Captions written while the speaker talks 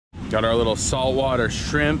Got our little saltwater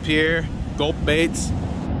shrimp here, gulp baits.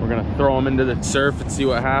 We're gonna throw them into the surf and see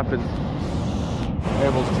what happens.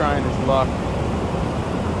 Abel's trying his luck.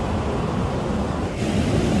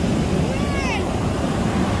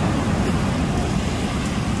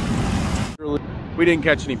 We didn't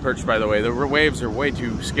catch any perch, by the way. The waves are way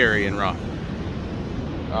too scary and rough.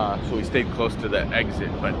 So we stayed close to the exit,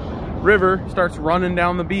 but river starts running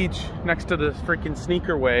down the beach next to the freaking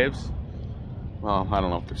sneaker waves. Well, I don't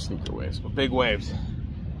know if they're sneaker waves, but big waves.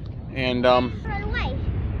 And Run away.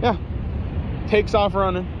 yeah, takes off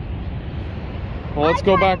running. Well, let's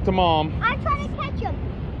go back to mom. I tried to catch him.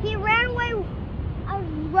 He ran away. I was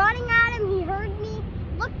running at him. He heard me.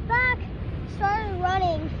 Looked back. Started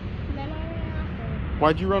running. And then I ran after him.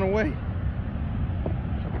 Why'd you run away?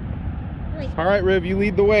 Like, All right, Riv, you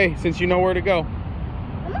lead the way since you know where to go.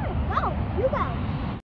 I'm gonna go. You go.